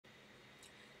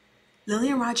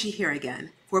Lillian Raji here again,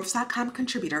 Forbes.com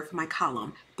contributor for my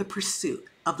column, The Pursuit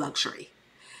of Luxury.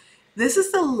 This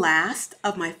is the last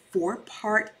of my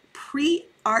four-part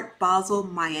pre-Art Basel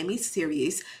Miami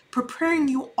series, preparing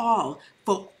you all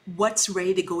for what's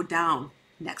ready to go down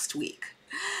next week.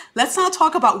 Let's now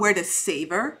talk about where to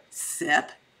savor,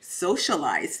 sip,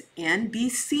 socialize, and be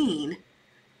seen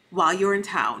while you're in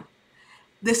town.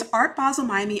 This Art Basel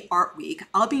Miami Art Week,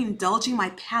 I'll be indulging my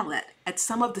palate at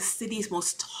some of the city's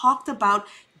most talked about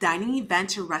dining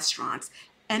events or restaurants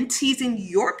and teasing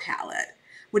your palate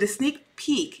with a sneak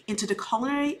peek into the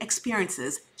culinary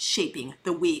experiences shaping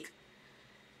the week.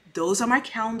 Those on my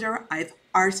calendar I've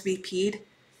RSVP'd.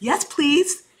 Yes,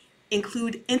 please.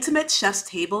 Include intimate chef's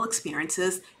table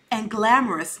experiences and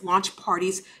glamorous launch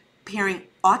parties pairing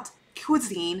haute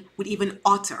cuisine with even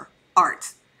hauteur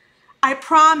art. I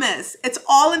promise, it's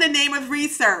all in the name of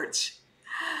research.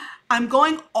 I'm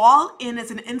going all in as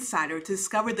an insider to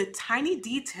discover the tiny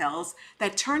details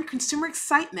that turn consumer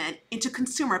excitement into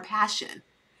consumer passion.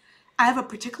 I have a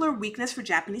particular weakness for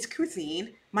Japanese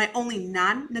cuisine, my only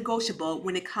non-negotiable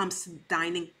when it comes to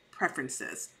dining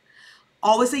preferences.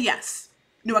 Always a yes,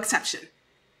 no exception.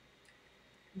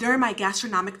 During my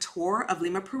gastronomic tour of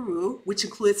Lima, Peru, which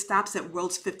included stops at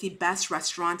world's 50 best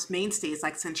restaurants mainstays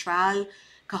like Central,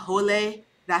 Cajole,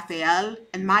 Rafael,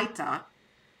 and Maita,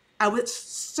 I was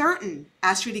certain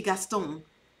Astrid de Gaston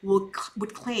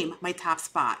would claim my top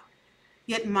spot.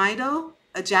 Yet Maito,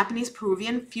 a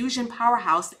Japanese-Peruvian fusion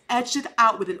powerhouse, edged it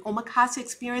out with an omakase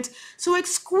experience so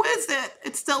exquisite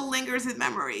it still lingers in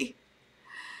memory.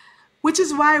 Which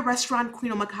is why restaurant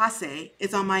Queen Omakase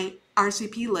is on my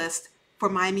RSVP list for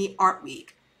Miami Art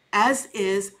Week, as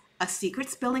is a secret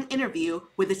spilling interview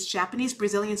with its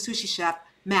Japanese-Brazilian sushi chef,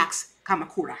 Max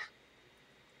Kamakura.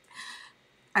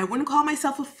 I wouldn't call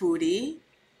myself a foodie,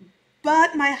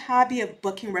 but my hobby of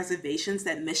booking reservations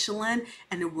at Michelin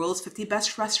and the world's 50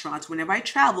 best restaurants whenever I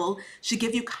travel should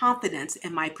give you confidence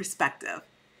in my perspective.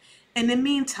 In the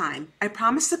meantime, I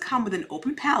promise to come with an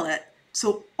open palate,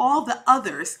 so all the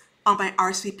others on my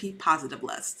RSVP positive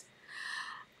list.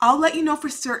 I'll let you know for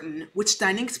certain which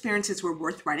dining experiences were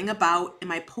worth writing about in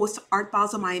my post-Art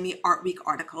Basel Miami Art Week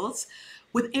articles,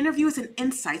 with interviews and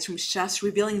insights from chefs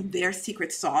revealing their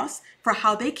secret sauce for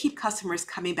how they keep customers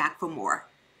coming back for more.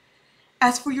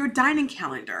 As for your dining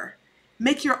calendar,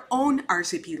 make your own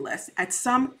RSVP list at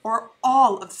some or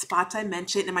all of the spots I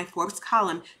mentioned in my Forbes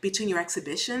column between your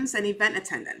exhibitions and event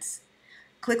attendance.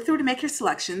 Click through to make your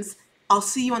selections. I'll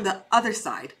see you on the other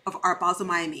side of Art Basel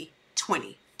Miami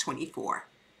 2024.